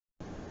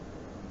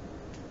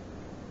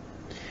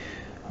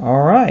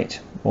All right,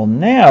 well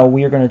now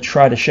we are going to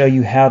try to show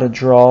you how to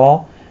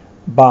draw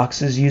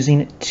boxes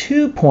using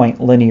 2-point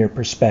linear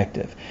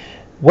perspective.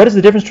 What is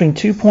the difference between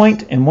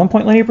 2-point and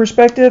 1-point linear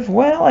perspective?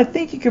 Well, I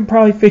think you can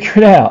probably figure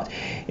it out.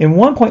 In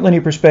 1-point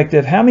linear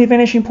perspective, how many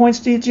vanishing points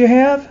did you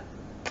have?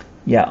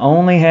 You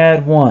only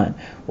had one.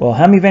 Well,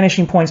 how many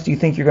vanishing points do you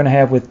think you're going to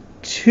have with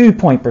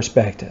 2-point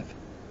perspective?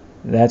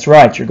 That's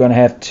right, you're going to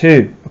have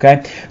 2.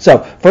 Okay, so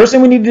first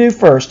thing we need to do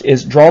first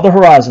is draw the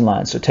horizon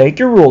line. So take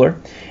your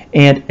ruler,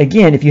 and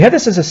again, if you have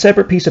this as a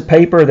separate piece of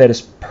paper that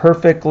is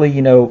perfectly,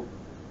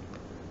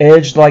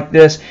 edged like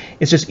this,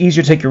 it's just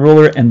easier to take your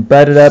ruler and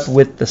butt it up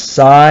with the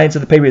sides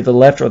of the paper, either the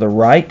left or the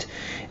right.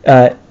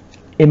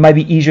 It might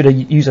be easier to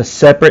use a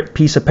separate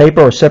piece of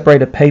paper or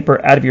separate a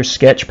paper out of your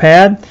sketch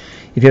pad.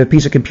 If you have a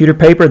piece of computer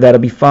paper, that'll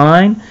be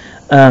fine.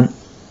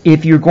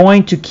 If you're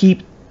going to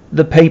keep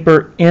the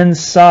paper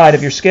inside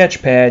of your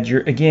sketch pad,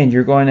 you're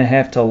going to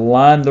have to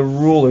line the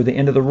ruler, the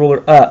end of the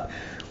ruler, up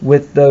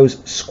with those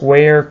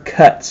square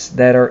cuts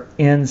that are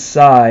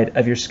inside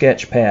of your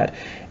sketch pad.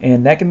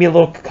 And that can be a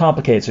little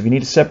complicated. So if you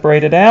need to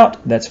separate it out,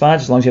 that's fine,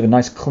 as long as you have a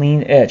nice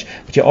clean edge.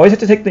 But you always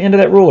have to take the end of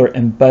that ruler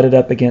and butt it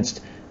up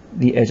against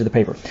the edge of the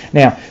paper.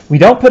 Now, we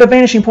don't put a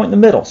vanishing point in the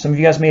middle. Some of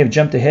you guys may have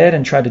jumped ahead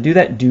and tried to do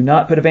that. Do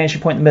not put a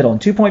vanishing point in the middle. In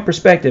 2-point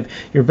perspective,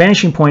 your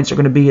vanishing points are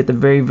going to be at the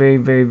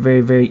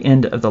very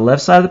end of the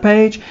left side of the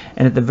page,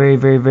 and at the very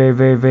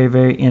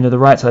end of the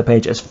right side of the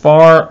page, as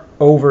far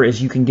over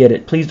as you can get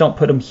it. Please don't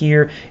put them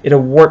here.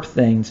 It'll warp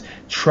things.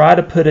 Try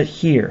to put it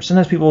here.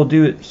 Sometimes people will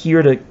do it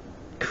here to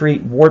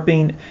create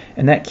warping,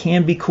 and that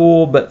can be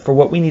cool, but for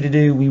what we need to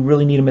do, we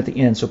really need them at the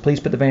end. So please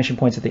put the vanishing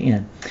points at the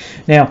end.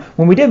 Now,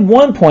 when we did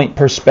 1-point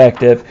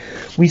perspective,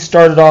 we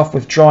started off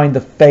with drawing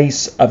the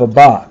face of a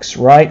box,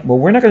 right? Well,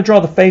 we're not going to draw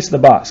the face of the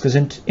box, because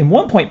in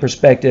 1-point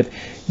perspective,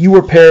 you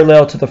were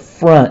parallel to the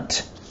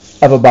front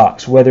of a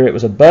box, whether it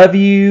was above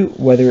you,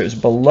 whether it was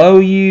below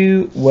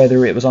you,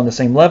 whether it was on the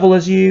same level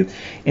as you.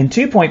 In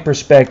 2-point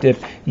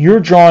perspective, you're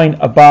drawing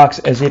a box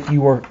as if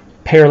you were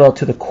parallel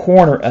to the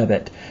corner of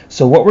it.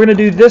 So what we're going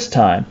to do this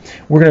time,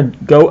 we're going to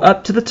go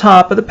up to the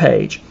top of the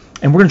page,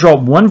 and we're going to draw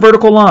one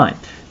vertical line.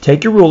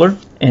 Take your ruler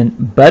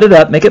and butt it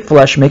up, make it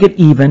flush, make it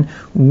even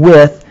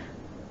with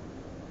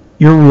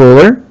your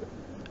ruler.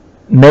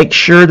 Make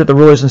sure that the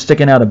ruler isn't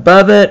sticking out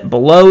above it,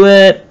 below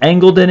it,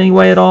 angled in any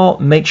way at all.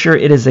 Make sure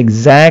it is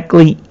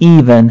exactly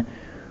even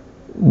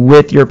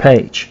with your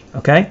page.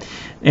 Okay?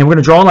 And we're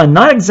going to draw a line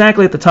not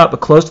exactly at the top, but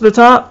close to the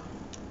top,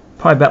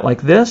 probably about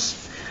like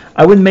this.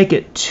 I wouldn't make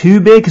it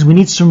too big because we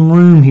need some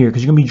room here,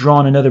 because you're going to be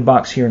drawing another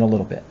box here in a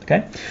little bit.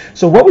 Okay,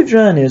 so what we've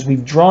done is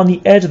we've drawn the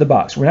edge of the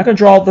box. We're not going to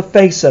draw the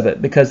face of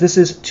it because this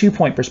is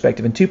 2-point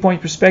perspective. In 2-point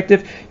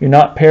perspective, you're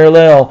not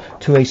parallel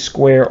to a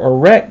square or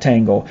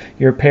rectangle.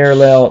 You're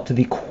parallel to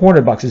the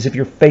corner box as if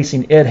you're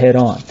facing it head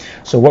on.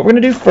 So what we're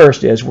going to do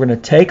first is we're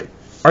going to take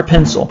our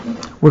pencil.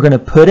 We're going to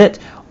put it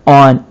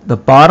on the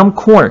bottom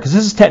corner, because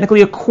this is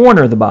technically a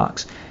corner of the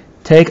box.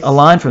 Take a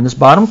line from this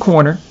bottom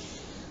corner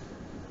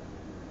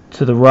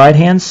to the right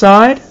hand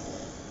side,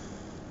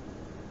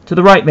 to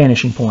the right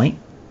vanishing point,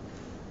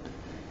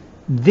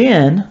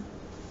 then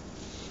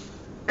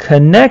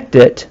connect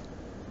it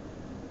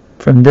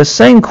from this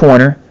same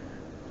corner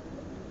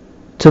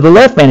to the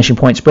left vanishing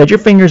point. Spread your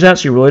fingers out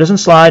so your ruler doesn't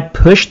slide.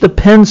 Push the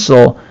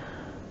pencil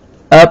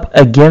up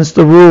against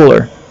the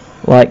ruler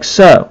like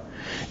so.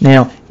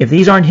 Now, if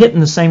these aren't hitting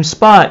the same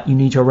spot, you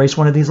need to erase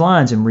one of these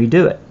lines and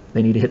redo it.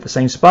 They need to hit the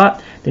same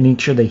spot. They need to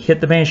make sure they hit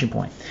the vanishing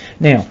point.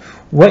 Now,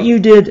 what you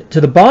did to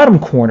the bottom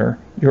corner,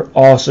 you're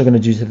also going to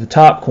do to the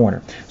top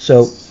corner.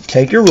 So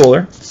take your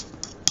ruler,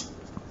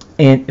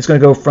 and it's going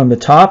to go from the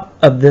top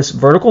of this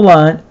vertical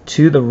line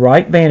to the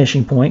right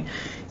vanishing point.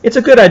 It's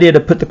a good idea to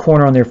put the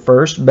corner on there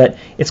first, but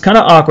it's kind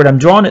of awkward. I'm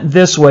drawing it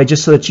this way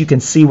just so that you can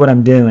see what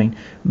I'm doing.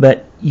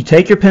 But you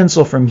take your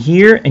pencil from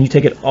here and you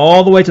take it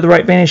all the way to the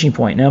right vanishing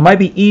point. Now, it might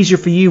be easier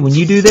for you when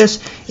you do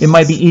this. It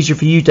might be easier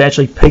for you to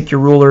actually pick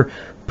your ruler,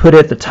 put it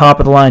at the top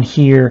of the line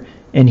here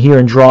and here,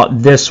 and draw it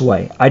this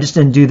way. I just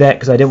didn't do that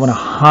because I didn't want to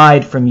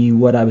hide from you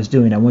what I was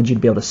doing. I wanted you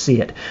to be able to see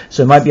it.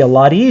 So it might be a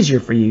lot easier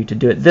for you to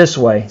do it this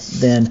way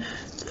than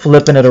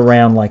flipping it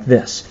around like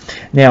this.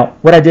 Now,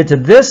 what I did to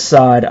this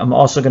side, I'm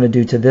also going to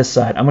do to this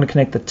side. I'm going to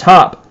connect the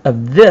top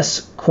of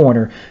this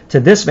corner to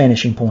this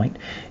vanishing point.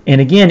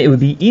 And again, it would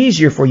be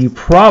easier for you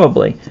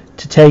probably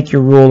to take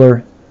your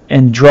ruler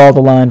and draw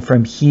the line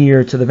from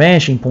here to the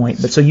vanishing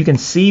point. But so you can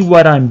see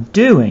what I'm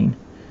doing,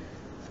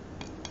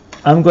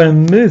 I'm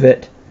going to move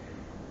it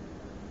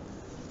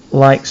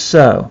like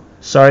so.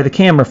 Sorry, the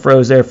camera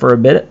froze there for a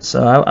bit,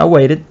 so I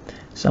waited.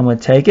 So I'm going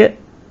to take it.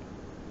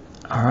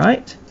 All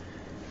right.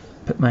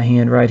 Put my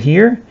hand right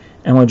here,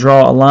 and I'm going to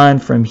draw a line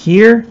from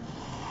here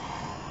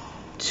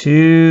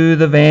to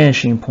the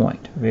vanishing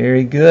point.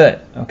 Very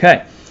good.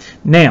 Okay.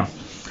 Now,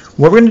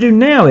 what we're going to do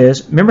now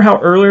is, remember how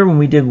earlier when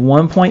we did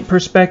 1-point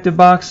perspective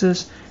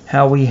boxes,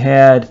 how we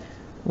had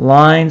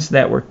lines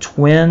that were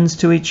twins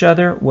to each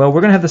other? Well,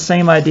 we're going to have the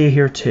same idea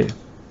here too.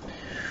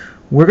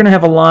 we're going to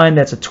have a line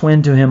that's a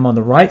twin to him on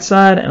the right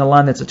side and a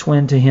line that's a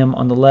twin to him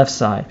on the left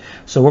side.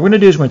 So what we're going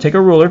to do is we're going to take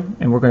a ruler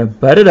and we're going to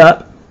butt it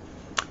up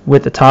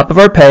with the top of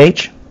our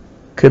page.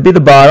 Could be the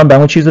bottom, but I'm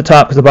going to choose the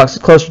top because the box is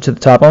closer to the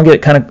top. I'm going to get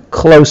it kind of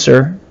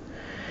closer.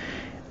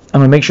 I'm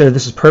going to make sure that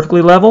this is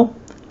perfectly level.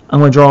 I'm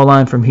going to draw a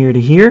line from here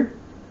to here.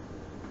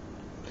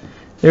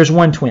 There's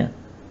one twin.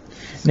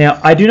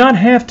 Now, I do not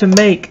have to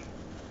make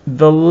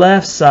the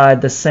left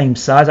side the same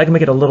size. I can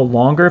make it a little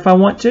longer if I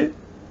want to.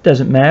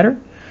 Doesn't matter.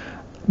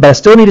 But I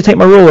still need to take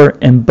my ruler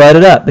and butt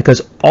it up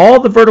because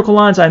all the vertical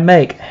lines I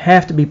make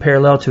have to be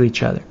parallel to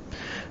each other.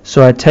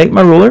 So I take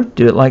my ruler,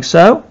 do it like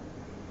so,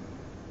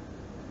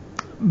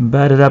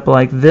 butt it up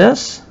like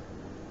this.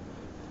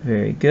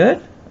 Very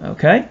good.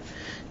 Okay.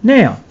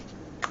 Now,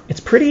 it's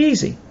pretty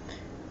easy.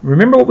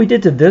 Remember what we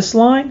did to this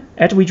line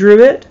after we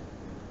drew it?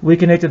 We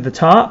connected the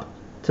top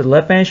to the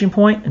left vanishing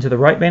point and to the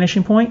right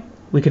vanishing point.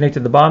 We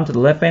connected the bottom to the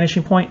left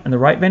vanishing point and the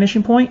right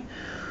vanishing point.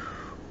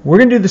 We're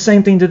going to do the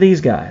same thing to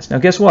these guys. Now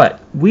guess what?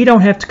 We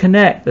don't have to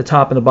connect the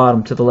top and the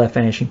bottom to the left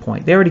vanishing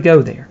point. They already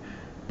go there.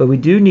 But we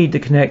do need to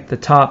connect the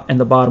top and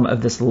the bottom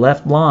of this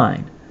left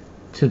line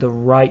to the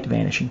right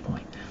vanishing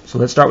point. So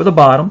let's start with the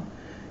bottom.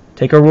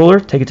 Take our ruler,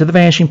 take it to the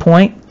vanishing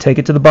point, take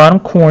it to the bottom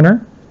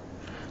corner.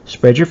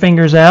 Spread your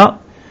fingers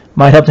out.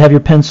 Might help to have your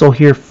pencil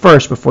here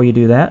first before you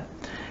do that.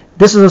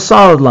 This is a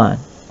solid line,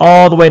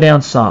 all the way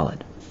down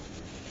solid.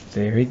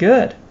 Very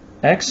good.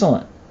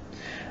 Excellent.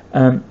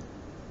 And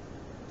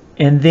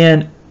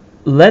then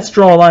let's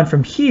draw a line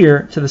from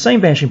here to the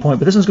same vanishing point,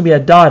 but this one's going to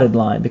be a dotted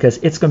line because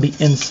it's going to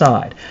be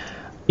inside.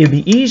 It would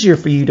be easier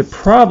for you to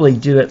probably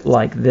do it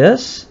like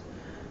this,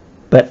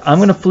 but I'm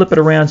going to flip it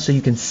around so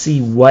you can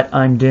see what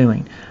I'm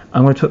doing.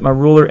 I'm going to put my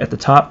ruler at the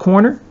top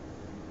corner,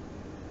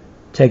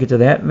 take it to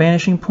that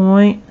vanishing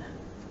point,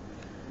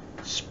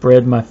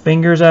 spread my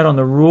fingers out on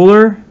the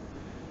ruler,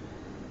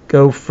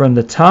 go from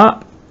the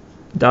top,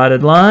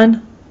 dotted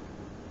line.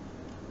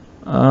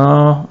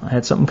 Oh, I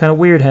had something kind of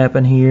weird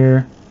happen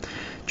here. Do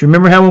you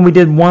remember how when we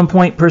did 1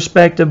 point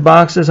perspective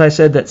boxes, I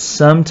said that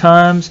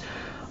sometimes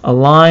a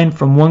line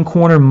from one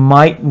corner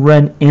might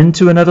run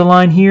into another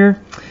line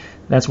here?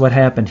 That's what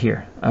happened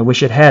here. I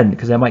wish it hadn't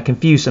because that might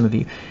confuse some of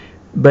you.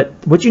 But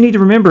what you need to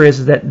remember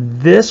is that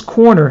this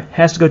corner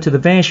has to go to the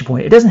vanishing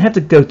point. It doesn't have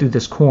to go through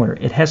this corner.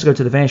 It has to go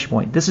to the vanishing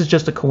point. This is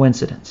just a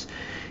coincidence.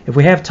 If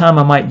we have time,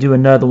 I might do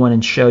another one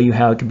and show you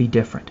how it could be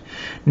different.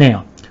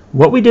 Now,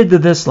 what we did to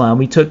this line,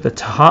 we took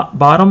the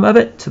bottom of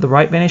it to the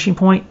right vanishing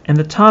point and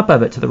the top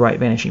of it to the right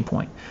vanishing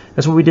point.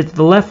 That's what we did to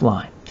the left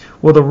line.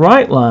 Well, the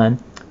right line,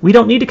 we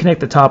don't need to connect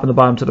the top and the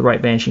bottom to the right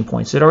vanishing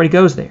point, so it already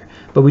goes there.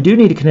 But we do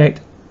need to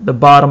connect the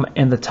bottom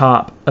and the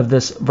top of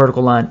this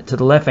vertical line to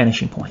the left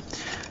vanishing point.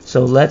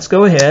 So let's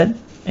go ahead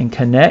and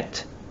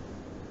connect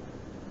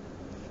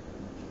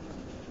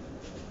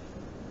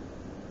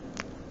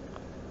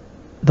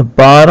the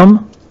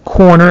bottom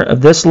corner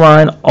of this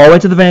line all the way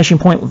to the vanishing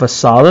point with a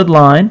solid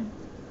line.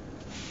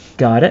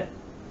 Got it.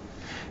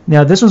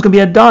 Now this one's going to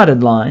be a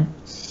dotted line.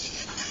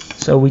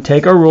 So we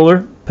take our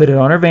ruler, put it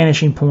on our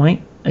vanishing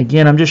point.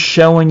 Again, I'm just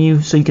showing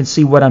you so you can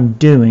see what I'm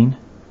doing.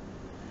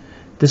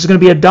 This is going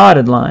to be a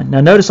dotted line.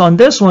 Now notice on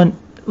this one,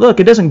 look,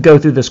 it doesn't go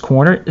through this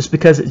corner. It's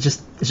because it's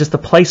just the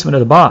placement of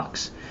the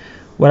box.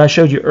 What I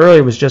showed you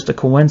earlier was just a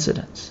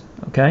coincidence.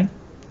 Okay?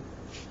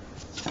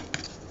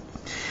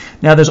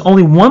 Now there's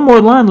only one more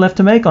line left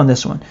to make on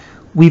this one.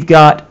 We've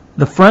got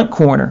the front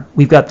corner.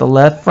 We've got the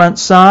left front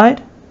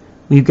side.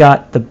 We've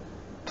got the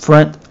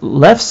front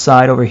left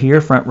side over here,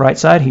 front right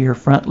side here,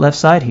 front left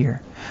side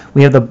here.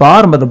 We have the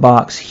bottom of the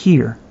box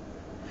here.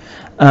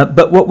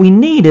 But what we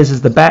need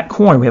is the back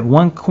corner. We have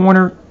one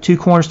corner, two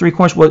corners, three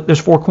corners. Well,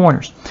 there's four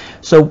corners.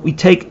 So we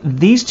take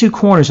these two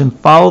corners and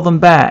follow them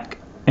back.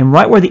 And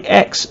right where the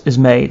X is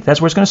made, that's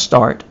where it's going to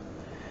start.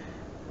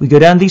 We go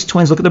down these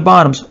twins, look at the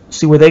bottoms,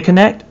 see where they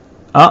connect.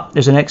 Ah,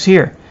 there's an X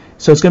here.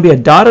 So it's going to be a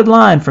dotted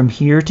line from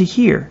here to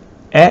here.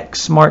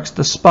 X marks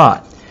the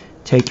spot.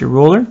 Take your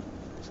ruler,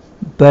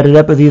 butt it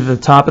up with either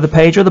the top of the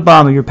page or the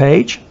bottom of your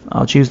page.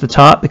 I'll choose the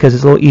top because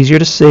it's a little easier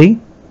to see.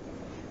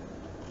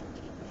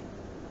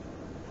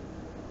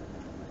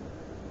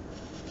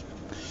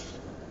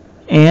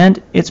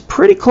 And it's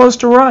pretty close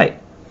to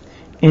right.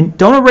 And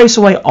don't erase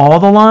away all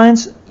the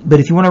lines, but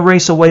if you want to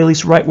erase away at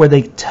least right where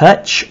they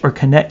touch or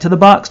connect to the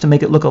box to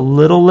make it look a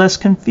little less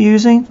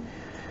confusing,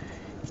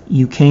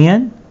 you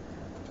can.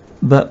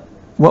 But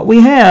what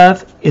we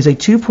have is a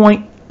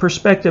 2-point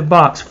perspective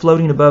box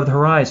floating above the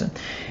horizon.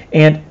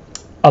 And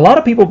a lot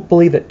of people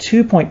believe that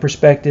 2-point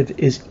perspective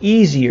is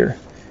easier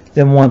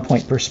than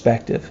 1-point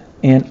perspective.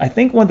 And I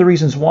think one of the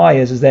reasons why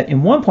is that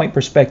in 1-point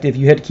perspective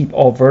you had to keep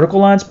all vertical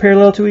lines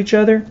parallel to each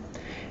other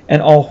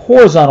and all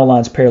horizontal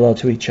lines parallel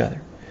to each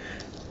other.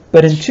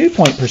 But in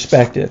 2-point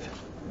perspective,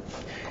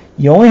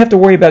 you only have to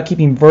worry about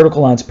keeping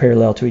vertical lines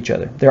parallel to each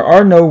other. There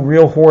are no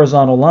real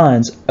horizontal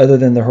lines other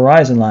than the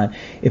horizon line.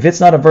 If it's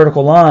not a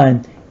vertical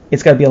line,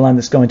 it's got to be a line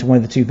that's going to one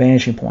of the two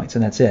vanishing points,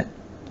 and that's it.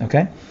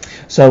 Okay?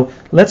 So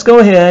let's go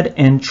ahead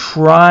and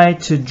try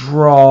to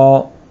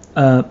draw,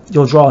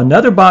 you'll draw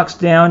another box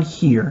down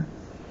here,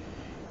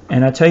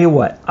 And I tell you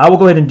what, I will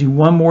go ahead and do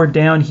one more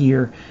down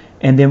here,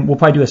 and then we'll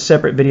probably do a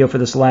separate video for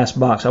this last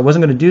box. I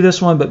wasn't going to do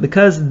this one, but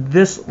because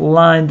this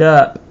lined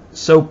up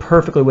so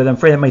perfectly with it, I'm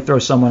afraid that may throw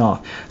someone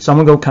off. So I'm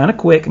going to go kind of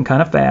quick and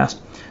kind of fast.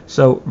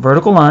 So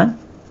vertical line.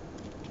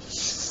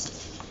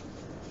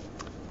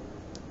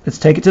 Let's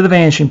take it to the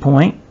vanishing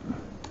point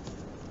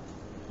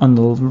on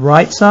the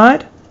right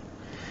side,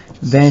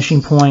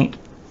 vanishing point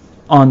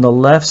on the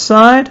left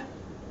side.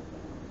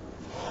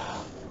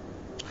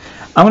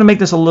 I'm going to make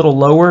this a little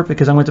lower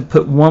because I'm going to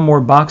put one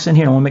more box in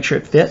here and I want to make sure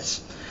it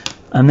fits.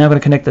 I'm now going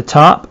to connect the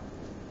top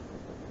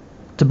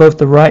to both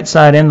the right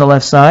side and the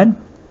left side.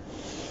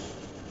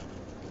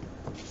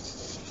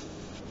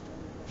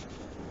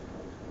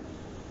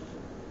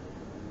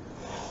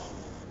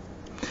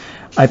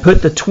 I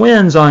put the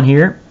twins on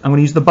here. I'm going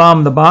to use the bottom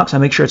of the box. I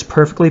make sure it's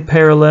perfectly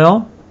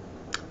parallel.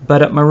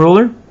 Butt up my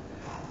ruler.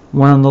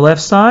 One on the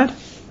left side.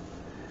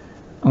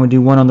 I'm going to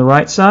do one on the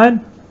right side.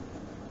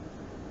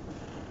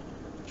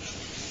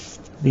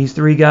 These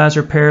three guys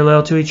are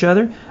parallel to each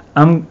other.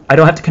 I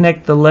don't have to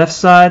connect the left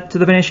side to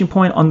the vanishing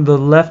point on the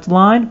left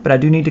line, but I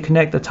do need to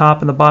connect the top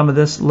and the bottom of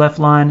this left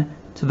line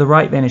to the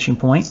right vanishing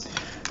point.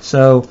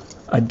 So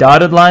a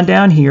dotted line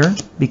down here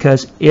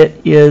because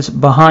it is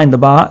behind the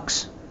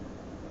box.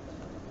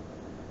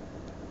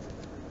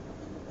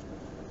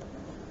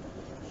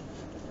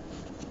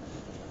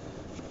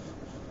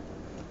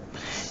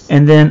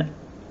 And then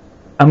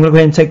I'm going to go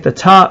ahead and take the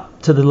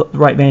top to the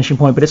right vanishing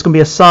point, but it's going to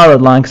be a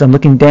solid line because I'm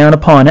looking down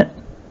upon it.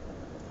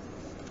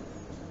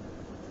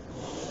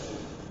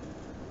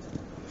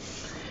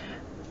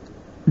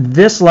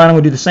 This line, I'm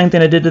going to do the same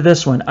thing I did to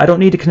this one. I don't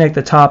need to connect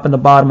the top and the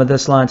bottom of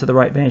this line to the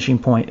right vanishing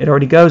point. It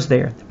already goes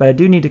there. But I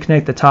do need to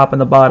connect the top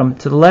and the bottom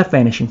to the left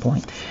vanishing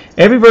point.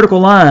 Every vertical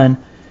line,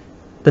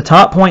 the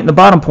top point and the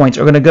bottom points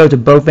are going to go to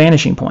both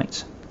vanishing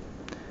points.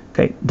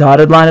 Okay,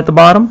 dotted line at the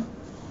bottom.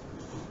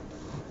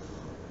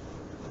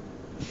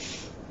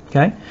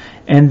 Okay,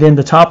 and then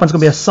the top one's going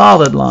to be a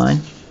solid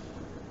line.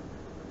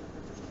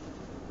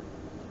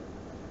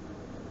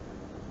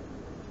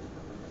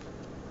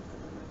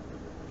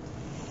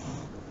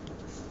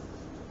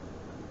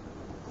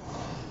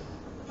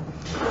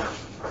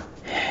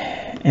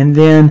 And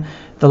then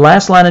the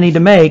last line I need to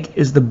make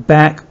is the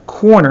back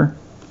corner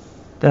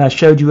that I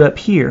showed you up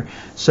here.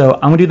 So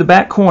I'm going to do the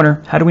back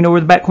corner. How do we know where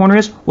the back corner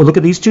is? Well, look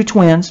at these two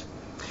twins.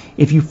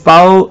 If you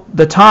follow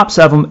the tops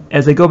of them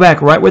as they go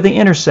back right where they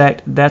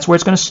intersect, that's where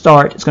it's going to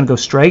start. It's going to go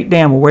straight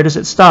down. Well, where does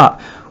it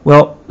stop?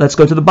 Well, let's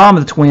go to the bottom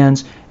of the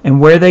twins and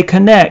where they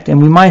connect.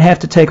 And we might have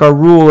to take our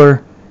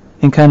ruler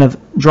and kind of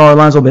draw our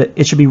lines a little bit.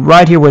 It should be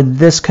right here where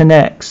this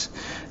connects.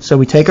 So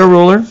we take our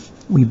ruler,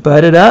 we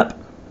butt it up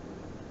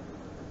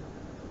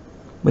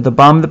with the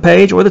bottom of the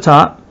page or the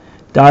top,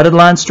 dotted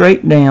line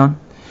straight down,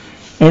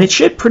 and it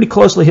should pretty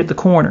closely hit the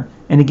corner.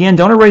 And again,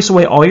 don't erase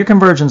away all your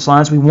convergence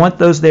lines. We want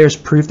those there as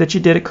proof that you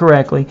did it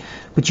correctly,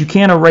 but you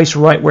can erase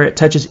right where it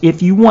touches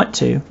if you want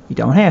to. You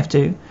don't have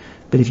to,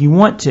 but if you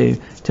want to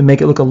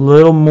make it look a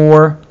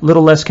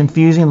little less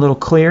confusing, a little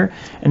clearer.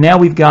 And now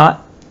we've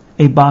got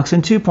a box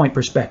and 2-point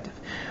perspective.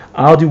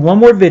 I'll do one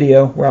more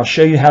video where I'll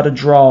show you how to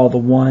draw the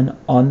one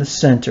on the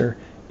center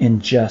in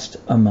just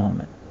a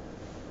moment.